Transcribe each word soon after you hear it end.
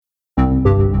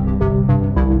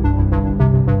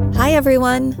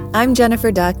everyone, I'm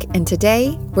Jennifer Duck, and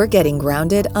today we're getting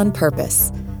grounded on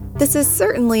purpose. This is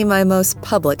certainly my most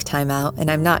public timeout, and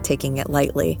I'm not taking it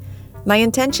lightly. My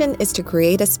intention is to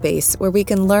create a space where we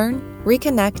can learn,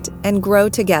 reconnect, and grow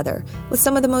together with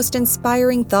some of the most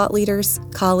inspiring thought leaders,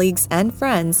 colleagues, and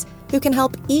friends who can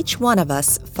help each one of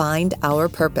us find our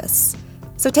purpose.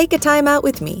 So take a time out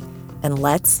with me, and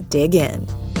let's dig in.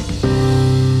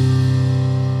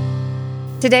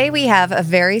 Today, we have a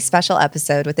very special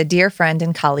episode with a dear friend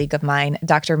and colleague of mine,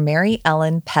 Dr. Mary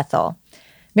Ellen Pethel.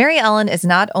 Mary Ellen is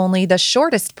not only the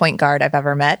shortest point guard I've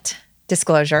ever met.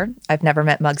 Disclosure, I've never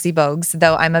met Muggsy Bogues,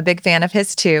 though I'm a big fan of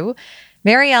his too.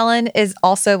 Mary Ellen is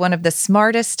also one of the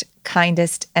smartest,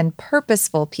 kindest, and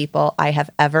purposeful people I have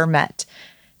ever met.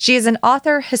 She is an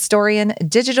author, historian,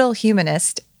 digital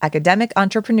humanist, academic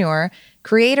entrepreneur,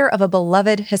 creator of a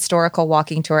beloved historical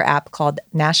walking tour app called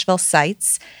Nashville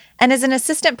Sites, and is an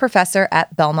assistant professor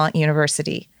at Belmont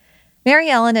University.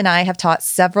 Mary Ellen and I have taught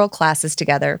several classes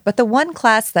together, but the one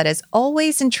class that has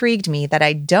always intrigued me that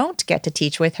I don't get to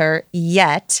teach with her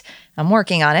yet, I'm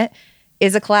working on it,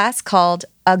 is a class called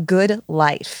A Good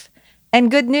Life.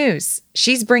 And good news,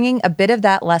 she's bringing a bit of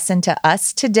that lesson to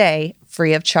us today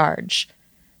free of charge.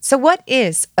 So what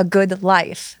is a good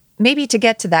life? Maybe to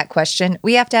get to that question,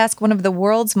 we have to ask one of the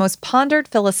world's most pondered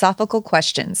philosophical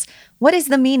questions. What is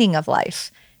the meaning of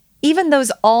life? Even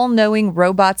those all-knowing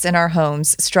robots in our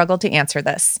homes struggle to answer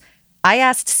this. I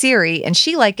asked Siri, and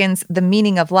she likens the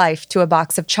meaning of life to a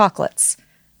box of chocolates.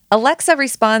 Alexa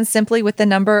responds simply with the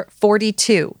number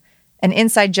 42, an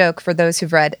inside joke for those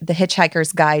who've read The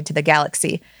Hitchhiker's Guide to the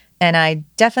Galaxy, and I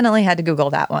definitely had to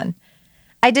Google that one.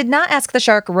 I did not ask the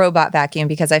Shark robot vacuum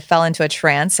because I fell into a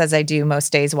trance, as I do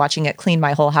most days, watching it clean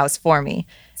my whole house for me.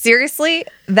 Seriously,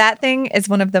 that thing is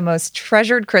one of the most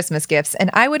treasured Christmas gifts,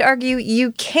 and I would argue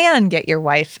you can get your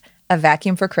wife a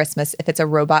vacuum for Christmas if it's a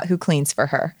robot who cleans for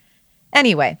her.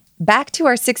 Anyway, back to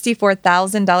our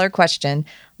 $64,000 question.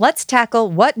 Let's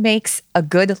tackle what makes a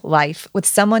good life with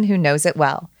someone who knows it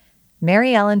well.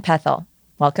 Mary Ellen Pethel,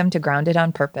 welcome to Grounded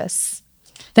on Purpose.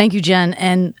 Thank you, Jen.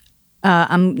 And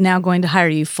I'm now going to hire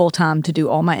you full-time to do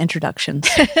all my introductions.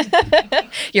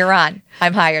 You're on.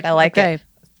 I'm hired. I like it.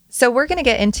 So we're going to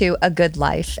get into a good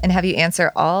life and have you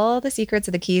answer all the secrets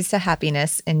of the keys to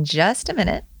happiness in just a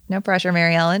minute. No pressure,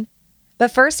 Mary Ellen.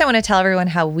 But first, I want to tell everyone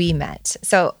how we met.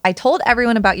 So I told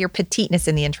everyone about your petiteness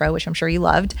in the intro, which I'm sure you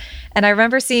loved. And I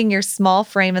remember seeing your small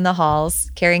frame in the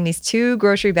halls carrying these 2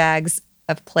 grocery bags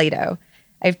of Play-Doh.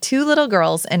 I have 2 little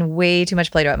girls and way too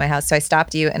much Play-Doh at my house. So I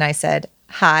stopped you and I said,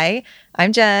 "Hi,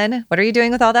 I'm Jen. What are you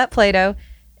doing with all that Play-Doh?"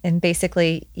 And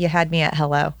basically, you had me at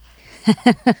hello.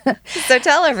 So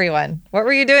tell everyone, what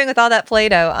were you doing with all that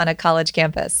Play-Doh on a college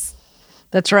campus?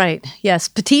 That's right. Yes,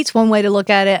 petite's one way to look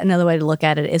at it. Another way to look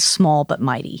at it is small but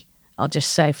mighty. I'll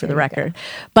just say for the record.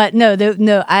 But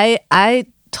I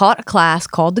taught a class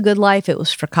called The Good Life. It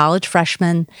was for college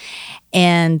freshmen,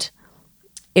 and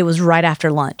it was right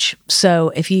after lunch.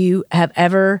 So if you have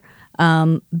ever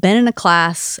been in a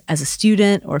class as a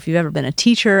student, or if you've ever been a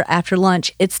teacher after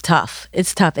lunch, it's tough.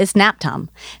 It's tough. It's nap time.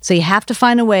 So you have to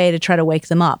find a way to try to wake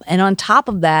them up. And on top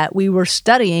of that, we were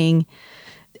studying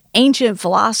ancient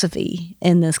philosophy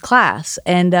in this class.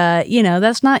 And,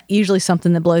 that's not usually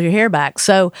something that blows your hair back.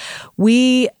 So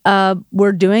we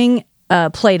were doing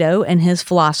Plato and his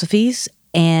philosophies.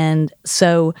 And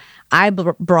so I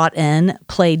brought in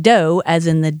Play-Doh, as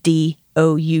in the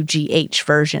D-O-U-G-H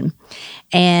version.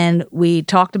 And we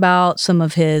talked about some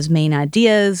of his main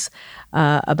ideas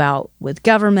about with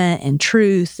government and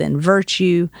truth and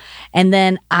virtue. And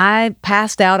then I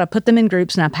put them in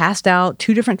groups, and I passed out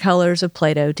 2 different colors of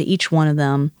Play-Doh to each one of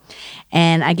them.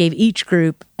 And I gave each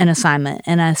group an assignment.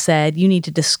 And I said, you need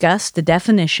to discuss the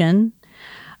definition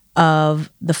of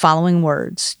the following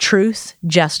words: truth,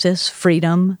 justice,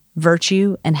 freedom,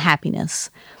 virtue, and happiness.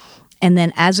 And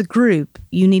then as a group,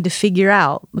 you need to figure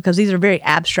out, because these are very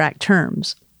abstract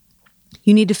terms,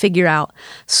 you need to figure out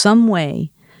some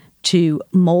way to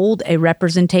mold a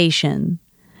representation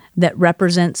that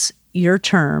represents your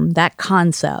term, that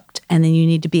concept, and then you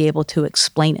need to be able to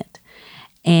explain it.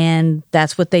 And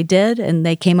that's what they did, and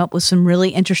they came up with some really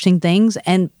interesting things,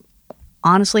 and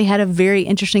honestly had a very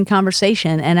interesting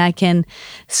conversation. And I can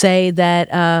say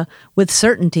that with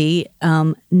certainty,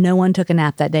 no one took a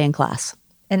nap that day in class.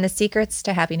 And the secrets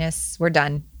to happiness were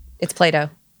done. It's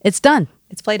Play-Doh. It's done.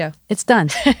 It's Play-Doh. It's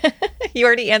done. You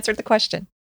already answered the question.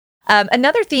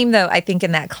 Another theme, though, I think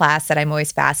in that class that I'm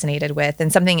always fascinated with,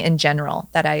 and something in general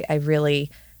that I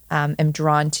really am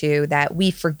drawn to that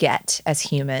we forget as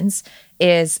humans,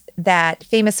 is that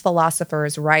famous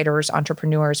philosophers, writers,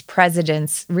 entrepreneurs,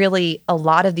 presidents, really a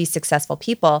lot of these successful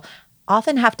people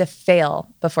often have to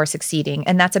fail before succeeding.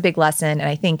 And that's a big lesson. And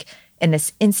I think in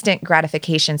this instant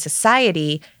gratification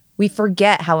society, we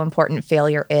forget how important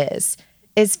failure is.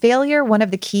 Is failure one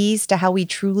of the keys to how we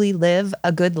truly live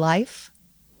a good life?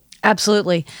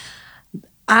 Absolutely.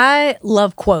 I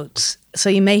love quotes. So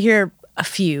you may hear a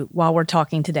few while we're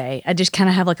talking today. I just kind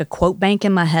of have like a quote bank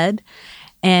in my head.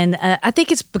 And I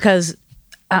think it's because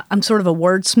I'm sort of a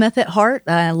wordsmith at heart.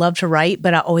 I love to write,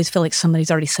 but I always feel like somebody's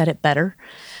already said it better.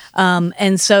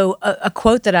 And so a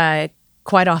quote that I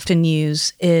quite often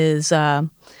use is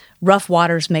rough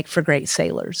waters make for great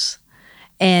sailors.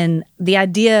 And the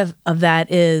idea of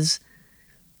that is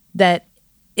that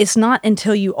it's not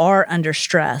until you are under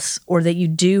stress or that you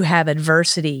do have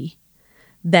adversity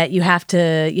that you have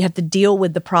to deal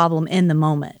with the problem in the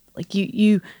moment. Like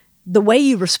the way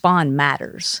you respond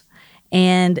matters.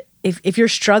 And if you're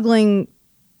struggling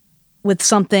with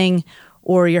something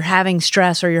or you're having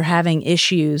stress or you're having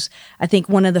issues, I think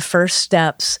one of the first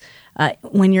steps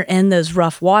when you're in those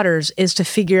rough waters is to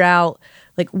figure out,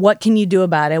 like, what can you do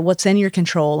about it? What's in your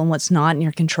control and what's not in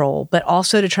your control, but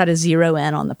also to try to zero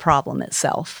in on the problem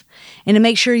itself and to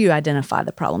make sure you identify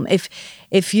the problem.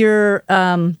 If you're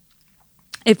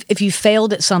if you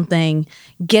failed at something,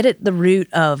 get at the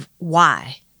root of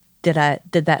why did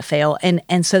that fail,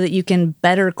 and so that you can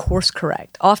better course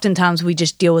correct. Oftentimes we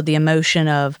just deal with the emotion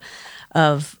of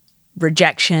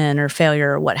rejection or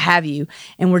failure or what have you,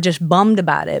 and we're just bummed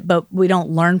about it, but we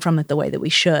don't learn from it the way that we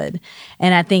should.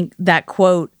 And I think that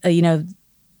quote,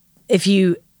 if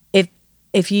you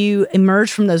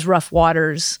emerge from those rough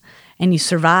waters and you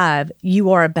survive,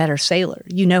 you are a better sailor.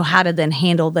 You know how to then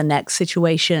handle the next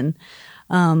situation,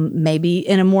 maybe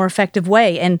in a more effective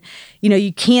way. And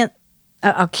you can't.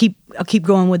 I'll keep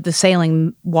going with the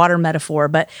sailing water metaphor,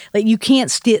 but like you can't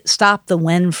stop the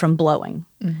wind from blowing,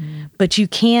 but you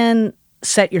can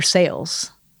set your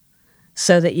sails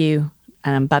so that and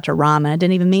I'm about to rhyme, and I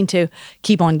didn't even mean to,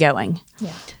 keep on going.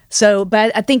 Yeah. So,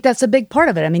 but I think that's a big part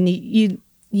of it. I mean,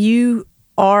 you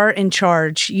are in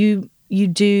charge. You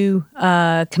do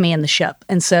command the ship,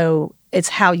 and so it's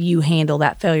how you handle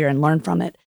that failure and learn from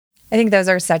it. I think those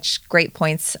are such great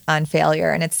points on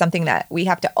failure. And it's something that we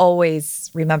have to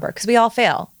always remember because we all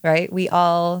fail, right? We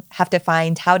all have to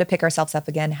find how to pick ourselves up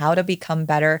again, how to become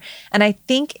better. And I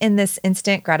think in this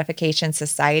instant gratification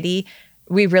society,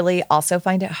 we really also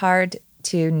find it hard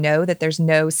to know that there's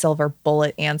no silver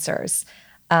bullet answers.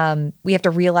 We have to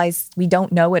realize we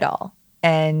don't know it all.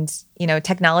 And,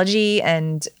 technology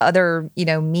and other,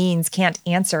 means can't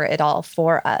answer it all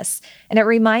for us. And it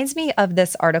reminds me of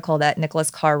this article that Nicholas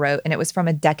Carr wrote, and it was from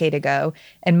a decade ago.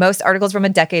 And most articles from a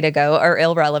decade ago are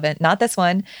irrelevant, not this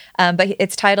one. But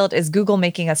it's titled, "Is Google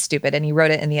Making Us Stupid?" And he wrote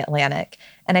it in The Atlantic.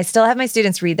 And I still have my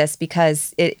students read this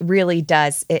because it really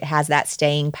does. It has that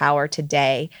staying power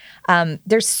today.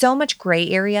 There's so much gray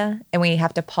area, and we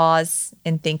have to pause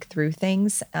and think through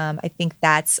things. I think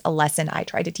that's a lesson I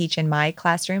try to teach in my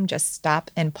classroom, just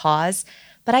stop and pause.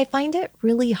 But I find it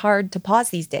really hard to pause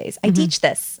these days. I teach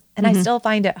this, and I still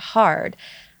find it hard.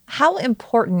 How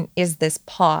important is this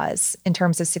pause in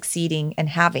terms of succeeding and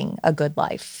having a good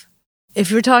life?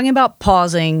 If you're talking about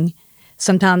pausing,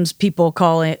 sometimes people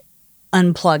call it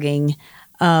unplugging.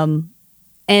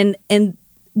 And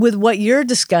with what you're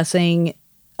discussing,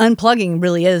 unplugging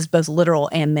really is both literal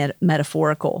and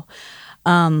metaphorical.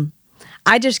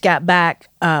 I just got back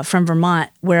from Vermont,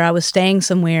 where I was staying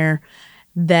somewhere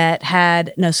that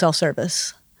had no cell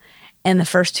service. And the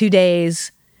first 2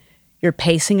 days, you're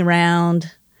pacing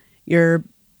around, you're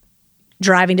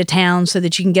driving to town so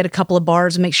that you can get a couple of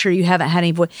bars and make sure you haven't had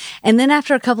any voice. And then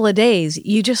after a couple of days,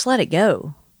 you just let it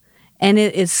go. And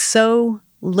it is so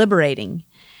liberating.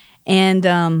 And,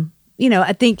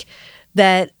 I think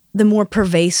that the more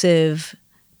pervasive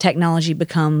technology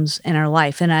becomes in our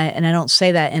life, and I don't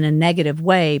say that in a negative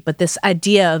way, but this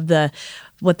idea of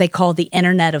what they call the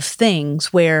Internet of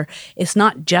Things, where it's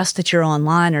not just that you're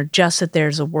online or just that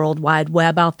there's a World Wide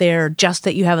Web out there or just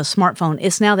that you have a smartphone.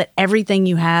 It's now that everything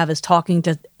you have is talking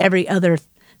to every other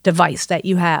device that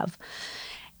you have.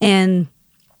 And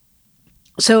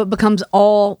so it becomes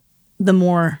all the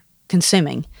more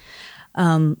consuming.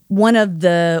 One of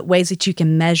the ways that you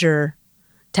can measure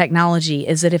technology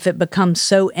is that if it becomes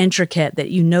so intricate that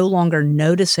you no longer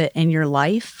notice it in your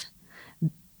life,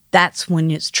 that's when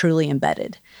it's truly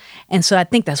embedded. And so I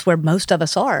think that's where most of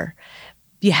us are.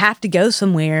 You have to go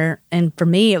somewhere. And for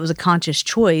me, it was a conscious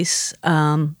choice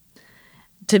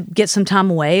to get some time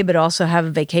away, but also have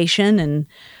a vacation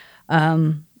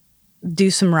and do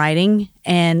some writing.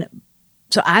 And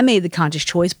so I made the conscious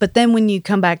choice. But then when you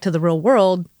come back to the real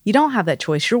world, you don't have that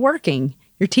choice. You're working,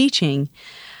 you're teaching.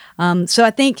 So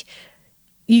I think,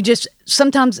 you just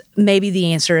sometimes maybe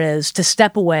the answer is to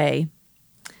step away,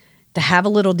 to have a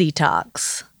little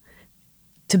detox,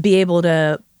 to be able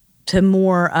to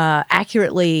more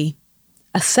accurately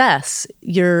assess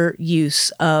your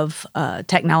use of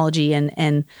technology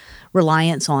and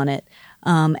reliance on it,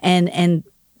 and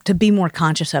to be more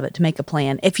conscious of it, to make a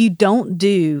plan. If you don't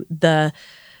do the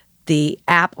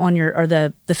app on your, or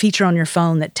the feature on your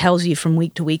phone that tells you from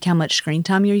week to week how much screen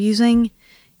time you're using,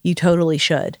 you totally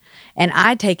should. And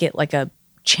I take it like a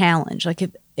challenge. Like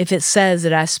if it says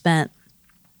that I spent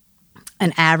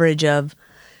an average of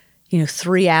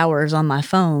 3 hours on my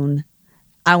phone,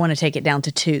 I want to take it down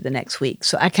to 2 the next week.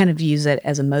 So I kind of use it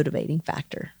as a motivating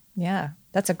factor. Yeah,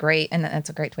 that's a great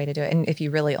way to do it. And if you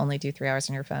really only do 3 hours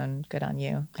on your phone, good on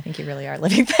you. I think you really are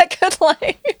living that good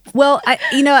life. Well,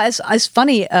 it's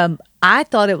funny. I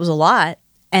thought it was a lot,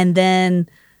 and then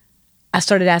I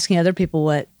started asking other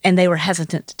people and they were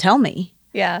hesitant to tell me.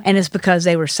 Yeah, and it's because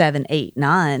they were 7, 8,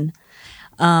 9.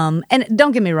 And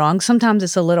don't get me wrong, sometimes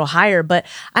it's a little higher, but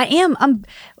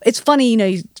it's funny,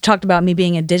 you talked about me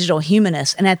being a digital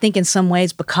humanist. And I think in some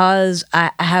ways, because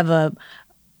I have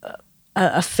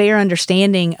a fair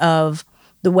understanding of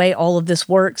the way all of this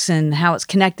works and how it's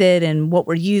connected and what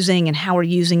we're using and how we're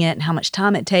using it and how much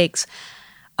time it takes,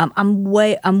 I'm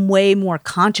way more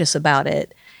conscious about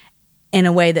it in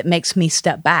a way that makes me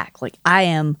step back. Like, I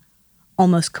am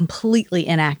almost completely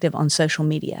inactive on social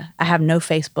media. I have no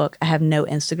Facebook. I have no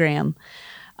Instagram.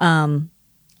 I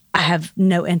have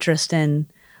no interest in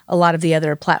a lot of the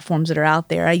other platforms that are out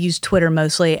there. I use Twitter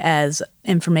mostly as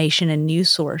information and news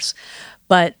source,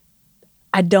 but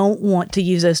I don't want to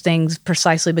use those things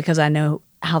precisely because I know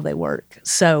how they work.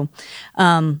 So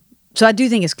I do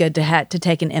think it's good to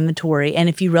take an inventory. And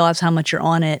if you realize how much you're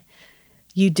on it,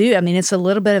 you do. I mean, it's a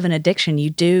little bit of an addiction. You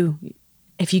do.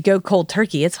 If you go cold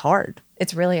turkey, it's hard.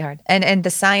 It's really hard. And the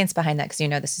science behind that, because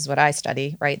this is what I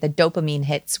study, right? The dopamine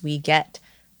hits we get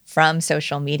from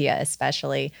social media,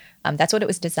 especially, that's what it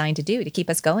was designed to do, to keep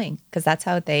us going, because that's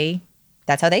how they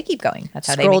keep going. That's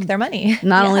how they make their money.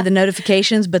 Not only the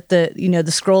notifications, but the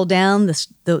scroll down,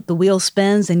 the wheel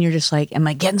spins, and you're just like, am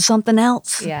I getting something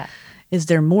else? Yeah. Is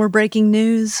there more breaking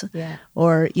news? Yeah.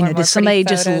 Or does somebody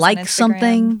just like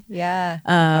something?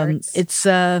 Yeah.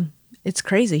 It's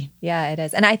crazy. Yeah, it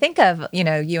is. And I think of,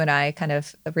 you and I kind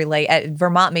of relate.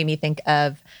 Vermont made me think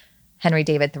of Henry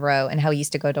David Thoreau and how he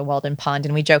used to go to Walden Pond.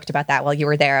 And we joked about that while you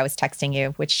were there. I was texting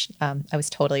you, which I was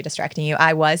totally distracting you.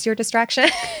 I was your distraction.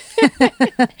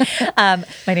 My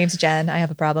name's Jen. I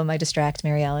have a problem. I distract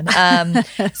Mary Ellen.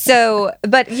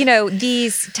 But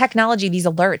these technology, these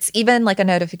alerts, even like a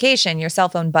notification, your cell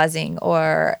phone buzzing,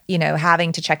 or,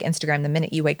 having to check Instagram the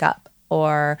minute you wake up,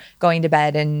 or going to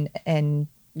bed and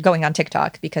going on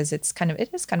TikTok, because it is kind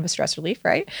of a stress relief,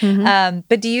 right? Mm-hmm.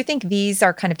 But do you think these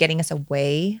are kind of getting us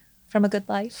away from a good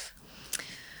life?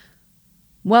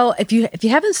 Well, if you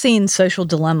haven't seen Social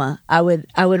Dilemma, I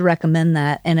would recommend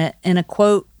that. And a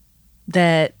quote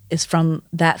that is from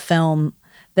that film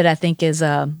that I think is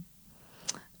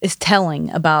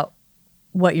telling about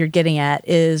what you're getting at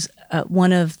is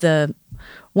one of the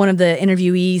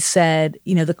interviewees said,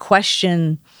 the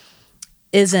question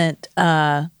isn't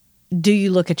do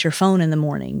you look at your phone in the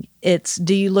morning? It's,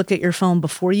 do you look at your phone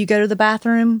before you go to the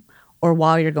bathroom or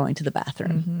while you're going to the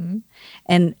bathroom? Mm-hmm.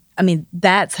 And I mean,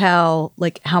 that's how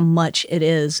much it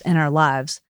is in our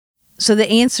lives. So the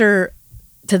answer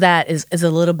to that is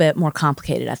a little bit more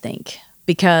complicated, I think,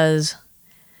 because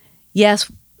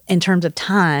yes, in terms of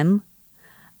time,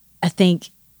 I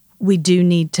think we do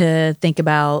need to think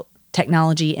about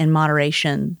technology in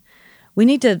moderation. We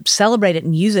need to celebrate it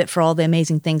and use it for all the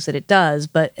amazing things that it does.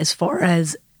 But as far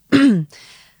as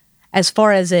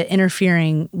it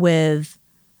interfering with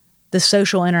the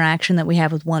social interaction that we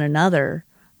have with one another,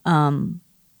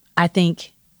 I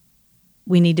think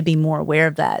we need to be more aware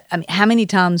of that. I mean, how many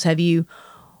times have you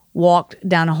walked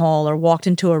down a hall or walked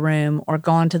into a room or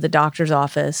gone to the doctor's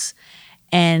office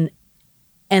and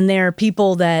there are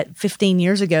people that 15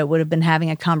 years ago would have been having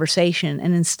a conversation,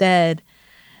 and instead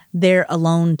they're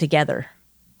alone together.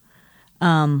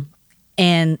 And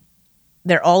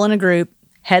they're all in a group,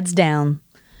 heads down.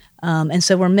 And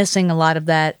so we're missing a lot of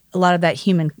that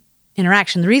human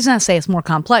interaction. The reason I say it's more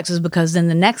complex is because then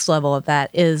the next level of that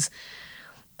is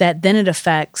that then it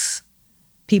affects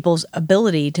people's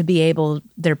ability to be able,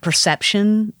 their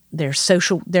perception, their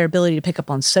ability to pick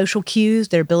up on social cues,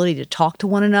 their ability to talk to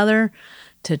one another,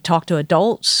 to talk to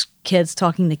adults, kids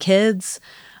talking to kids.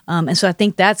 And so I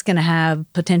think that's going to have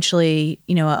potentially,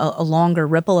 a longer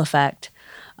ripple effect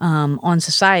on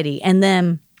society. And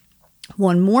then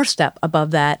one more step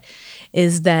above that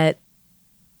is that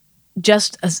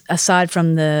just aside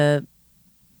from the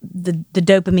the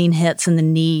dopamine hits and the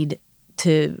need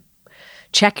to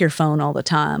check your phone all the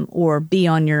time or be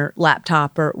on your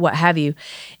laptop or what have you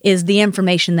is the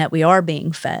information that we are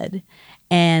being fed.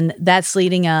 And that's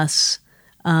leading us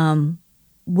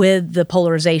with the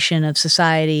polarization of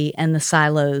society and the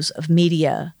silos of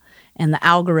media and the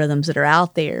algorithms that are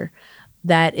out there,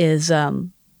 that is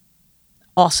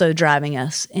also driving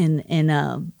us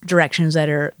in directions that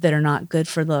are not good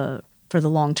for the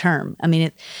long term. I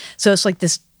mean, so it's like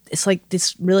this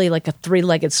really like a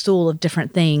three-legged stool of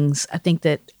different things. I think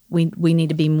that we need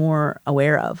to be more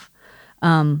aware of.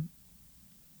 Walt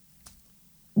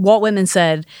Whitman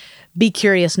said, "Be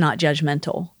curious, not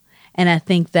judgmental," and I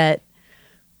think that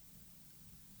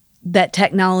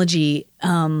technology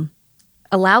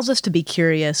allows us to be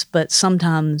curious, but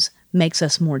sometimes makes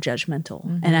us more judgmental.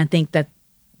 Mm-hmm. And I think that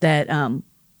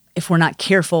if we're not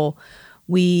careful,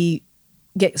 we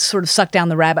get sort of sucked down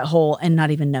the rabbit hole and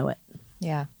not even know it.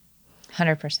 Yeah,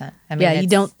 100%. I mean, yeah, you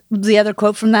don't. The other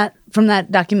quote from that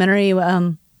documentary,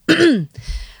 the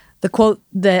quote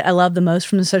that I love the most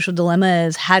from The Social Dilemma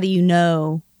is, "How do you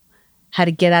know how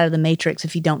to get out of the matrix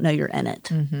if you don't know you're in it?"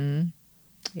 Mm-hmm.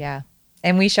 Yeah.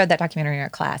 And we showed that documentary in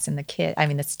our class, and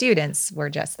the students were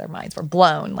just, their minds were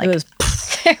blown. Like,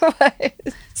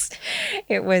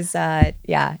 it was,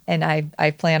 yeah. And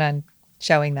I plan on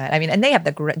showing that. I mean, and they have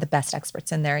the best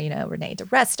experts in there, Renee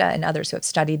DiResta and others who have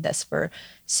studied this for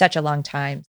such a long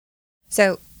time.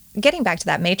 So getting back to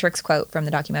that Matrix quote from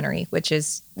the documentary, which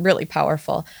is really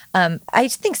powerful. I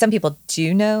think some people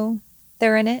do know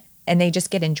they're in it, and they just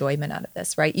get enjoyment out of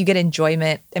this, right? You get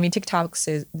enjoyment. I mean, TikTok's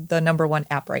is the number one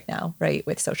app right now, right?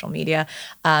 With social media,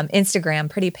 Instagram,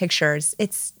 pretty pictures.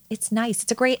 It's nice.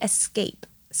 It's a great escape.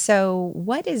 So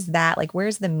what is that? Like,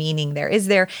 where's the meaning there? Is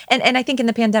there, and I think in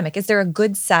the pandemic, is there a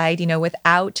good side,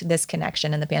 without this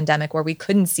connection in the pandemic where we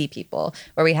couldn't see people,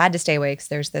 where we had to stay away because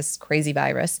there's this crazy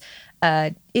virus?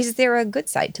 Is there a good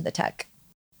side to the tech?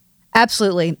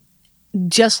 Absolutely.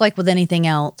 Just like with anything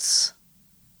else,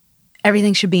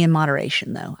 everything should be in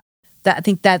moderation, though. I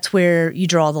think that's where you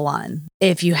draw the line.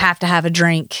 If you have to have a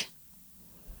drink,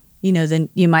 then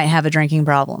you might have a drinking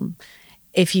problem.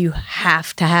 If you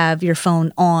have to have your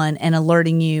phone on and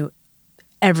alerting you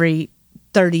every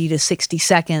 30 to 60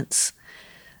 seconds,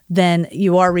 then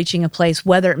you are reaching a place,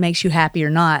 whether it makes you happy or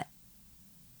not,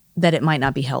 that it might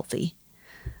not be healthy.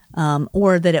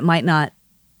 Or that it might not.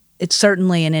 It's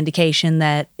certainly an indication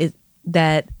that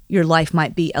your life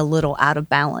might be a little out of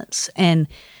balance. And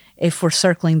if we're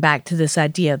circling back to this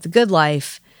idea of the good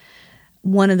life,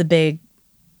 one of the big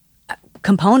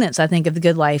components, I think, of the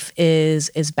good life is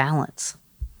balance.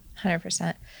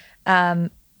 100%.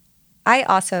 I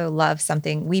also love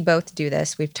something. We both do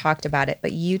this. We've talked about it,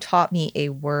 but you taught me a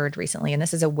word recently, and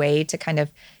this is a way to kind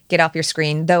of get off your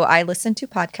screen, though I listen to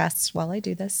podcasts while I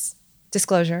do this.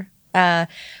 Disclosure.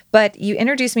 But you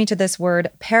introduced me to this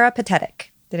word,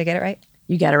 peripatetic. Did I get it right?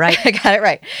 You got it right. I got it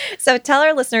right. So tell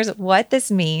our listeners what this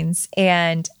means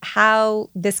and how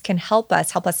this can help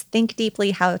us think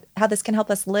deeply, how this can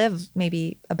help us live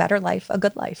maybe a better life, a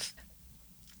good life.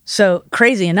 So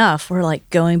crazy enough, we're like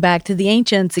going back to the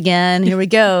ancients again. Here we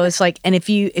go. It's like, and if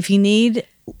you need,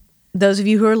 those of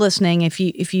you who are listening, if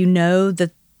you know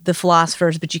the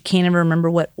philosophers, but you can't even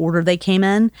remember what order they came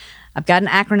in, I've got an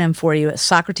acronym for you. It's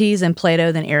Socrates, and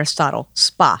Plato, then Aristotle.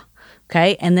 SPA.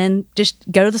 Okay, and then just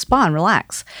go to the spa and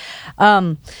relax.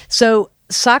 So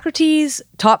Socrates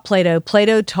taught Plato.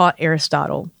 Plato taught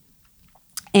Aristotle.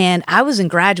 And I was in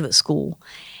graduate school,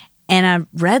 and I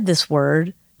read this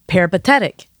word,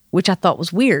 peripatetic, which I thought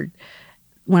was weird.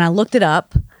 When I looked it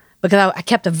up, because I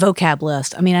kept a vocab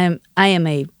list. I mean, I am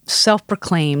a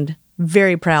self-proclaimed,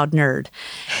 very proud nerd.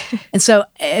 And so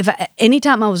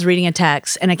anytime I was reading a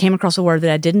text and I came across a word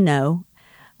that I didn't know,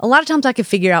 a lot of times I could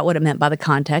figure out what it meant by the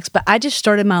context, but I just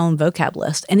started my own vocab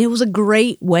list. And it was a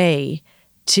great way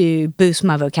to boost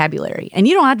my vocabulary. And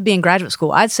you don't have to be in graduate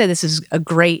school. I'd say this is a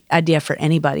great idea for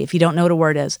anybody. If you don't know what a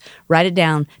word is, write it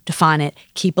down, define it,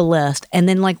 keep a list, and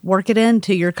then work it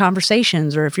into your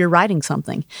conversations or if you're writing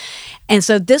something. And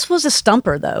so this was a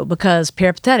stumper, though, because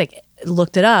peripatetic,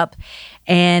 looked it up,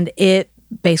 and it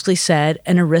basically said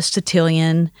an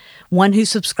Aristotelian, one who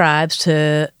subscribes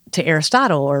to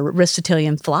Aristotle or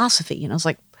Aristotelian philosophy. And I was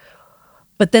like,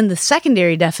 but then the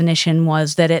secondary definition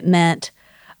was that it meant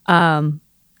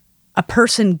a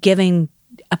person given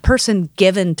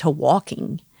to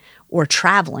walking or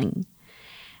traveling.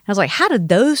 I was like, how did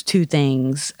those two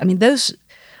things, I mean, those,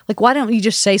 why don't you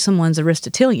just say someone's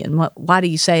Aristotelian? Why do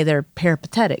you say they're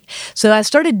peripatetic? So I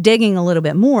started digging a little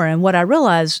bit more, and what I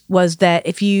realized was that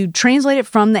if you translate it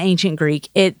from the ancient Greek,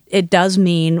 it does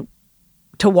mean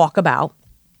to walk about.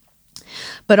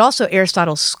 But also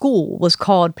Aristotle's school was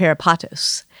called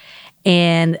Peripatos.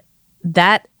 And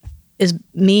that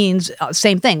means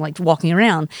same thing, like walking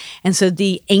around. And so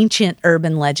the ancient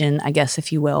urban legend, I guess,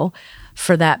 if you will,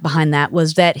 for that behind that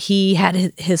was that he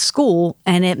had his school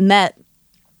and it met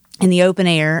in the open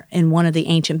air in one of the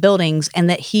ancient buildings, and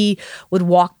that he would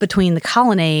walk between the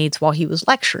colonnades while he was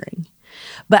lecturing.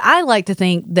 But I like to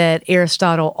think that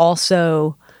Aristotle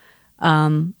also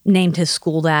named his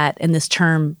school that, and this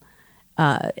term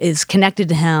is connected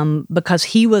to him because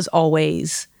he was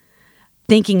always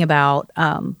thinking about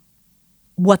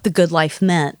what the good life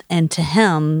meant. And to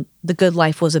him, the good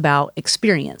life was about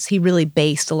experience. He really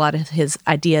based a lot of his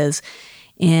ideas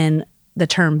in the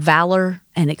term valor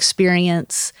and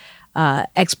experience,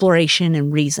 exploration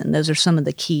and reason. Those are some of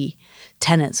the key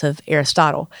tenets of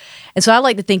Aristotle. And so I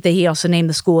like to think that he also named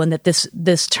the school, and that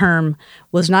this term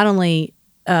was not only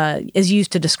is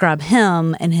used to describe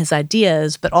him and his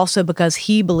ideas, but also because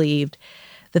he believed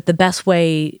that the best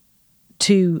way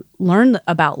to learn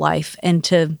about life and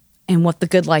what the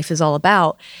good life is all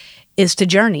about is to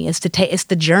journey, it's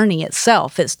the journey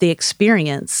itself. It's the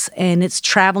experience, and it's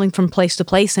traveling from place to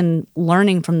place and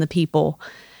learning from the people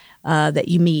that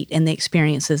you meet and the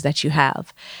experiences that you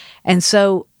have. And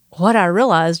so what I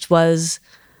realized was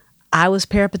I was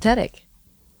peripatetic.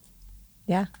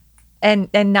 Yeah. And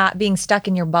not being stuck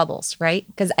in your bubbles, right?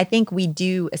 Because I think we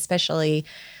do, especially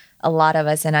a lot of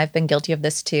us, and I've been guilty of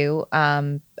this too.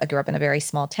 I grew up in a very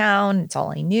small town. It's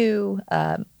all I knew.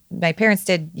 My parents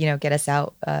did, get us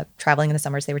out traveling in the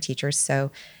summers. They were teachers,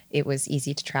 so it was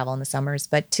easy to travel in the summers.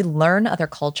 But to learn other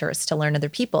cultures, to learn other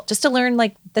people, just to learn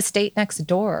like the state next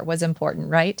door was important,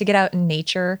 right? To get out in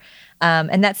nature.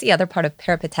 And that's the other part of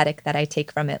peripatetic that I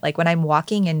take from it. Like when I'm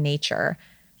walking in nature,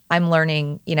 I'm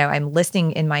learning, I'm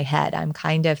listening in my head. I'm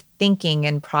kind of thinking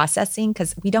and processing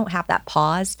because we don't have that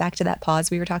pause. Back to that pause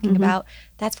we were talking about.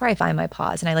 That's where I find my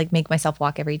pause, and I like make myself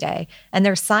walk every day. And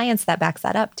there's science that backs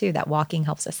that up too, that walking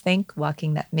helps us think,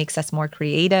 walking that makes us more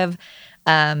creative.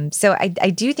 So I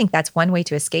do think that's one way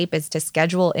to escape is to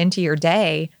schedule into your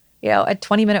day, a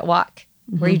 20-minute walk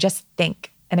where you just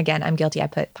think. And again, I'm guilty. I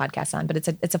put podcasts on, but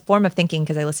it's a form of thinking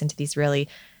because I listen to these really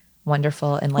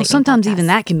wonderful and like sometimes podcasts. Even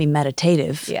that can be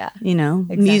meditative. Yeah,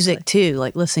 exactly. Music too,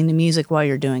 like listening to music while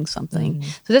you're doing something.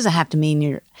 So it doesn't have to mean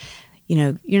you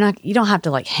don't have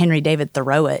to like Henry David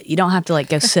Thoreau it. You don't have to like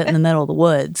go sit in the middle of the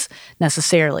woods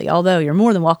necessarily, although you're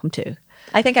more than welcome to.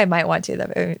 I think I might want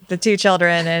to. The two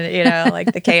children and,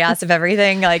 like the chaos of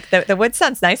everything. Like the woods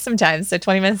sounds nice sometimes. So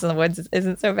 20 minutes in the woods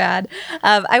isn't so bad.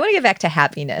 I want to get back to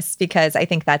happiness because I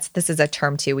think this is a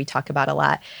term too we talk about a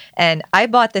lot. And I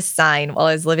bought this sign while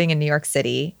I was living in New York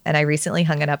City, and I recently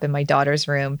hung it up in my daughter's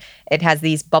room. It has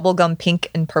these bubblegum pink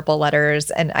and purple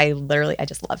letters, and I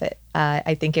just love it.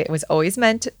 I think it was always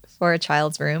meant for a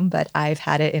child's room, but I've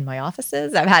had it in my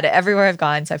offices. I've had it everywhere I've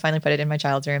gone. So I finally put it in my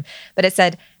child's room. But it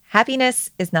said, happiness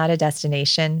is not a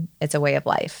destination, it's a way of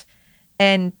life.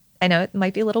 And I know it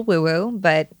might be a little woo-woo,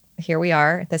 but here we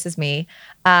are. This is me.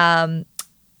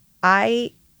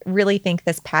 I really think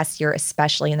this past year,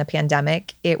 especially in the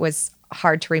pandemic, it was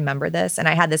hard to remember this. And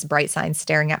I had this bright sign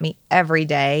staring at me every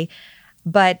day.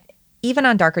 But even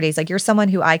on darker days, like you're someone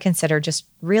who I consider just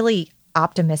really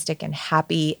optimistic and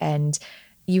happy, and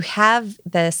you have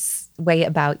this way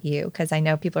about you, because I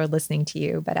know people are listening to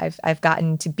you, but I've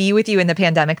gotten to be with you in the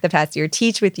pandemic the past year,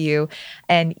 teach with you,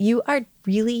 and you are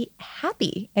really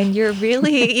happy, and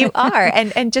you are,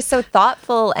 and just so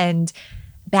thoughtful and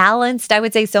balanced. I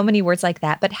would say so many words like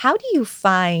that. But how do you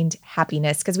find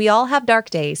happiness? Because we all have dark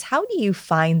days. How do you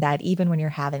find that even when you're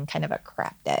having kind of a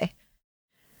crap day?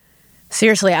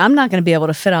 Seriously, I'm not going to be able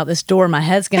to fit out this door. My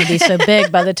head's going to be so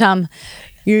big by the time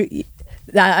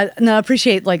I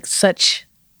appreciate like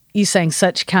you saying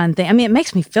such kind thing. I mean, it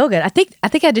makes me feel good. I think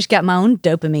I just got my own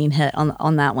dopamine hit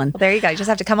on that one. Well, there you go. You just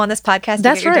have to come on this podcast to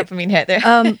get your dopamine hit there.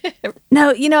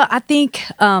 No, I think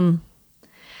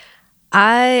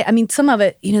I mean some of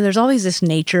it, there's always this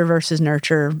nature versus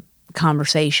nurture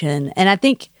conversation. And I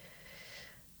think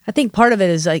part of it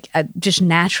is like just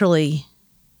naturally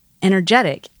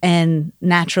energetic and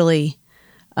naturally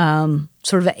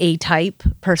sort of an A-type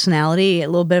personality, a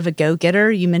little bit of a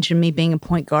go-getter. You mentioned me being a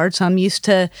point guard, so I'm used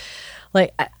to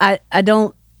like I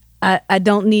don't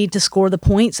need to score the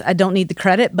points. I don't need the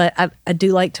credit, but I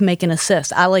do like to make an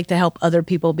assist. I like to help other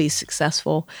people be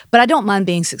successful, but I don't mind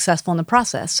being successful in the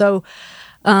process. So,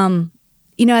 I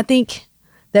think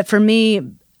that for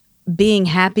me, being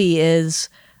happy is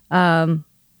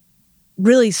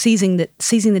really seizing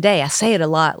the day. I say it a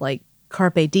lot, like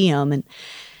carpe diem, and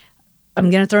I'm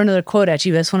going to throw another quote at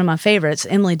you. It's one of my favorites.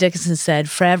 Emily Dickinson said,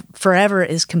 "Forever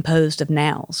is composed of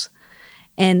nows."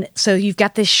 And so you've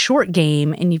got this short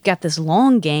game and you've got this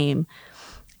long game.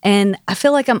 And I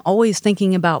feel like I'm always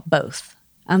thinking about both.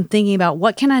 I'm thinking about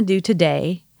what can I do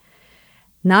today,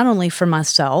 not only for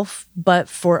myself, but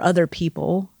for other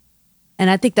people. And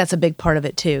I think that's a big part of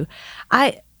it too.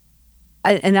 I'm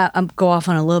go off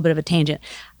on a little bit of a tangent.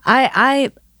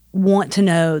 I want to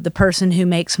know the person who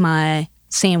makes my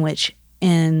sandwich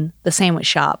in the sandwich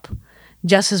shop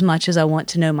just as much as I want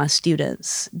to know my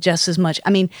students, just as much.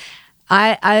 I mean,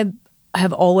 I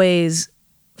have always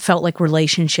felt like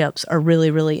relationships are really,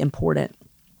 really important.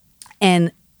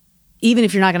 And even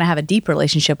if you're not going to have a deep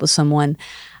relationship with someone,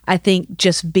 I think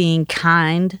just being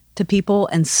kind to people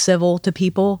and civil to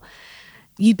people,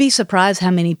 you'd be surprised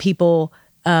how many people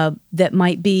that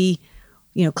might be,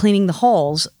 cleaning the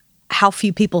halls, how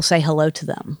few people say hello to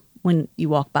them when you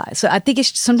walk by. So I think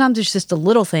sometimes it's just the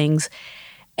little things.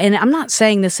 And I'm not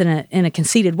saying this in a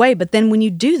conceited way, but then when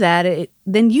you do that,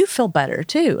 then you feel better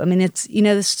too. I mean, it's,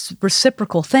 this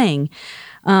reciprocal thing.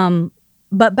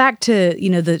 But back to,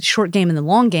 the short game and the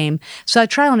long game. So I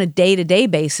try on a day-to-day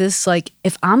basis, like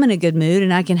if I'm in a good mood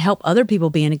and I can help other people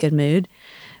be in a good mood,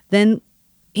 then,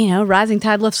 rising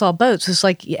tide lifts all boats. It's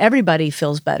like everybody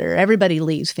feels better. Everybody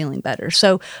leaves feeling better.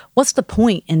 So what's the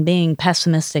point in being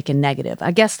pessimistic and negative?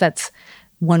 I guess that's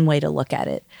one way to look at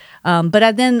it. But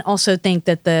I then also think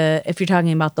that if you're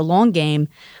talking about the long game,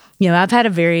 I've had a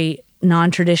very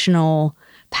non-traditional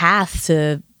path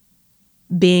to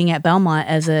being at Belmont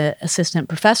as an assistant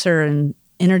professor in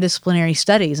interdisciplinary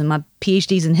studies and my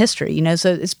PhDs in history,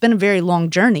 so it's been a very long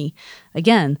journey.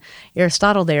 Again,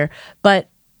 Aristotle there. But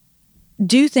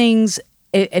do things,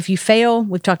 if you fail,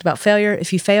 we've talked about failure.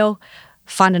 If you fail,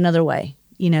 find another way,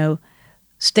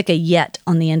 stick a yet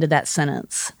on the end of that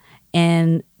sentence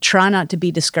and try not to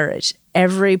be discouraged.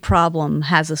 Every problem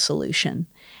has a solution.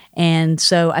 And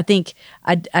so I think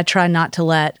I try not to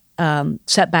let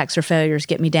setbacks or failures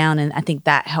get me down, and I think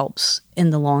that helps in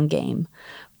the long game.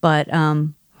 But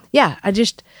I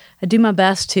do my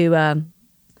best to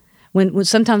when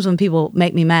sometimes when people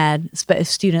make me mad, if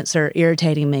students are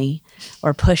irritating me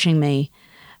or pushing me,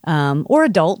 or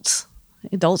adults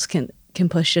can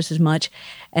push just as much,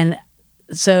 and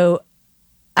so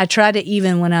I try to,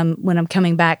 even when I'm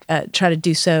coming back, try to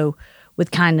do so with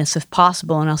kindness if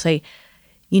possible, and I'll say,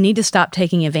 you need to stop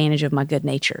taking advantage of my good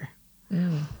nature.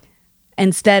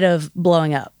 Instead of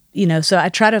blowing up, so I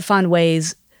try to find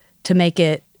ways to make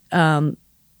it, try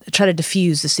to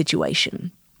diffuse the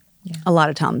situation a lot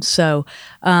of times. So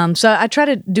I try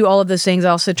to do all of those things.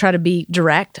 I also try to be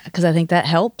direct because I think that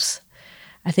helps.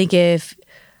 I think if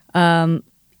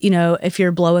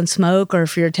you're blowing smoke or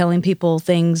if you're telling people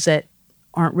things that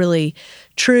aren't really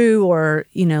true, or,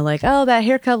 like, oh, that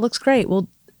haircut looks great. Well,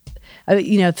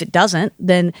 if it doesn't,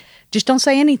 then just don't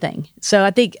say anything. So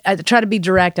I think I try to be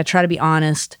direct. I try to be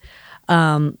honest.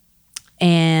 And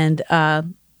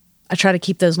I try to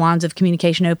keep those lines of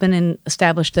communication open and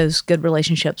establish those good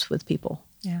relationships with people.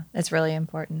 Yeah, that's really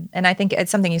important. And I think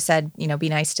it's something you said, be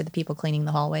nice to the people cleaning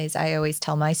the hallways. I always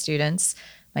tell my students,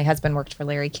 my husband worked for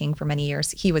Larry King for many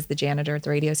years. He was the janitor at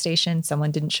the radio station.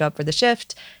 Someone didn't show up for the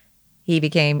shift. He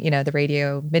became,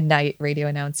 the midnight radio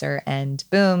announcer, and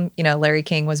boom, Larry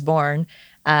King was born.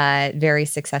 Very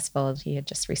successful. He had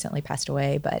just recently passed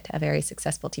away, but a very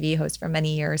successful TV host for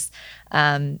many years.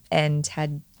 And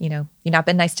had, you not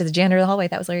been nice to the janitor of the hallway,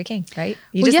 that was Larry King, right?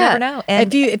 You just never know.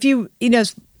 And if you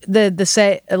the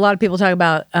say, a lot of people talk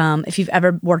about, if you've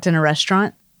ever worked in a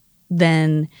restaurant,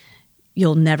 then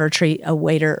you'll never treat a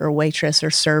waiter or waitress or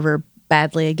server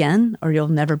badly again, or you'll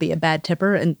never be a bad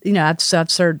tipper. And, I've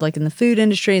served like in the food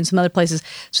industry and some other places.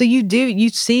 So you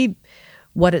see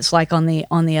what it's like on the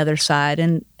other side.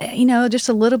 And, just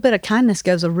a little bit of kindness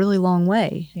goes a really long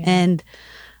way. Yeah.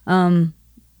 And,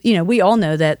 we all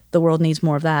know that the world needs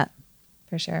more of that.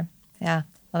 For sure. Yeah.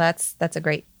 Well, that's a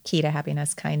great key to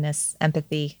happiness, kindness,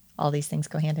 empathy. All these things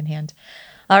go hand in hand.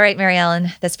 All right, Mary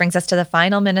Ellen, this brings us to the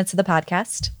final minutes of the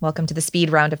podcast. Welcome to the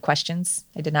speed round of questions.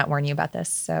 I did not warn you about this,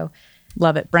 so...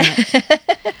 Love it. Bring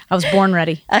it. I was born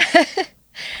ready.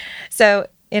 So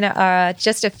in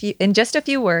just a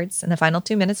few words in the final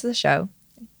 2 minutes of the show,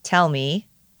 tell me,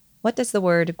 what does the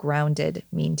word grounded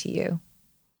mean to you?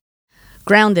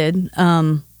 Grounded,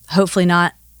 hopefully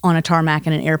not on a tarmac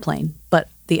in an airplane, but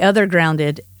the other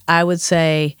grounded, I would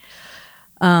say,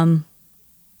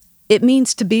 it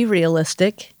means to be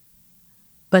realistic,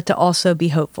 but to also be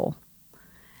hopeful.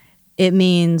 It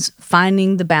means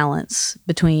finding the balance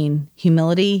between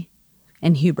humility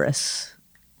and hubris.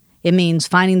 It means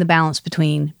finding the balance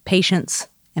between patience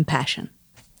and passion.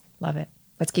 Love it.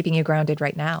 What's keeping you grounded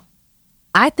right now?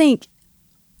 I think,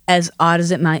 as odd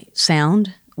as it might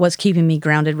sound, what's keeping me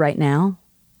grounded right now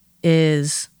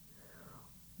is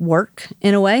work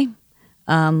in a way.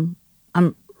 I'm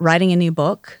writing a new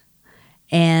book,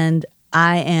 and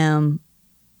I am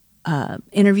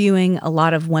interviewing a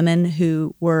lot of women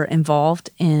who were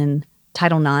involved in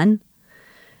Title IX,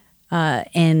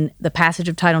 and the passage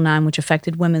of Title IX, which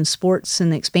affected women's sports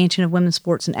and the expansion of women's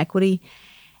sports and equity.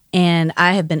 And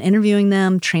I have been interviewing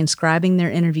them, transcribing their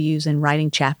interviews, and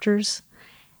writing chapters.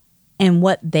 And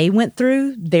what they went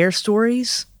through, their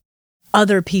stories,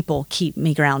 other people keep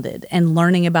me grounded, and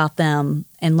learning about them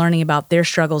and learning about their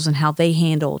struggles and how they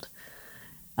handled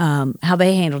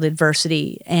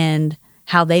adversity and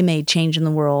how they made change in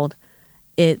the world.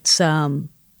 It's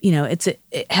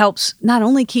it helps not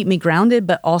only keep me grounded,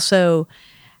 but also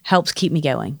helps keep me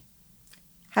going.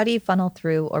 How do you funnel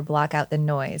through or block out the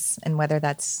noise, and whether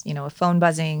that's, a phone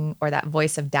buzzing or that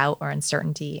voice of doubt or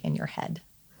uncertainty in your head?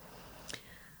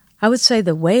 I would say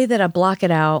the way that I block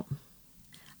it out,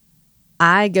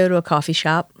 I go to a coffee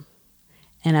shop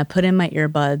and I put in my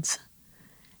earbuds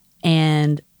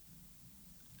and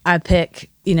I pick,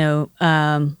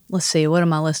 let's see, what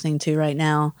am I listening to right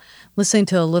now? I'm listening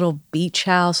to a little Beach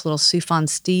House, little Sufjan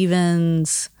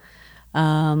Stevens,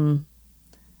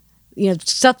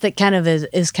 stuff that kind of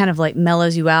is kind of like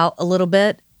mellows you out a little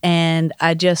bit. And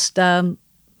I just read.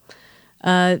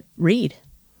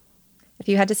 If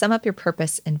you had to sum up your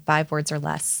purpose in 5 words or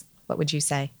less, what would you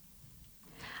say?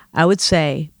 I would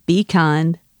say be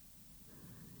kind,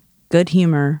 good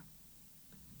humor,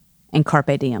 and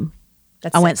carpe diem.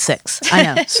 I went 6. I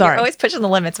know. Sorry. You're always pushing the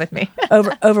limits with me.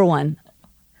 over 1.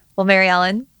 Well, Mary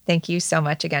Ellen, thank you so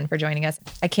much again for joining us.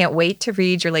 I can't wait to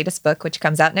read your latest book, which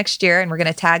comes out next year. And we're going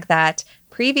to tag that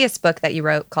previous book that you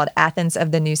wrote called Athens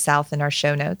of the New South in our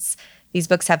show notes. These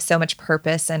books have so much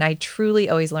purpose, and I truly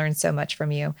always learn so much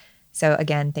from you. So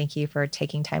again, thank you for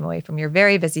taking time away from your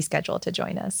very busy schedule to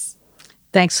join us.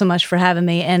 Thanks so much for having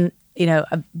me. And,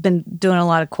 I've been doing a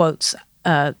lot of quotes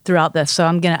throughout this, so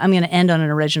I'm gonna end on an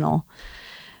original.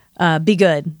 Be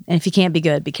good, and if you can't be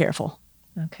good, be careful.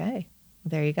 Okay, well,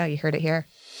 there you go. You heard it here.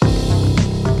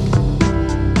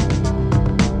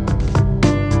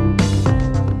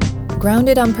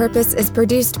 Grounded on Purpose is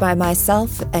produced by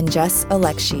myself and Jess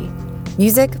Alexi.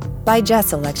 Music by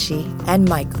Jess Alexi and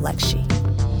Mike Alexi.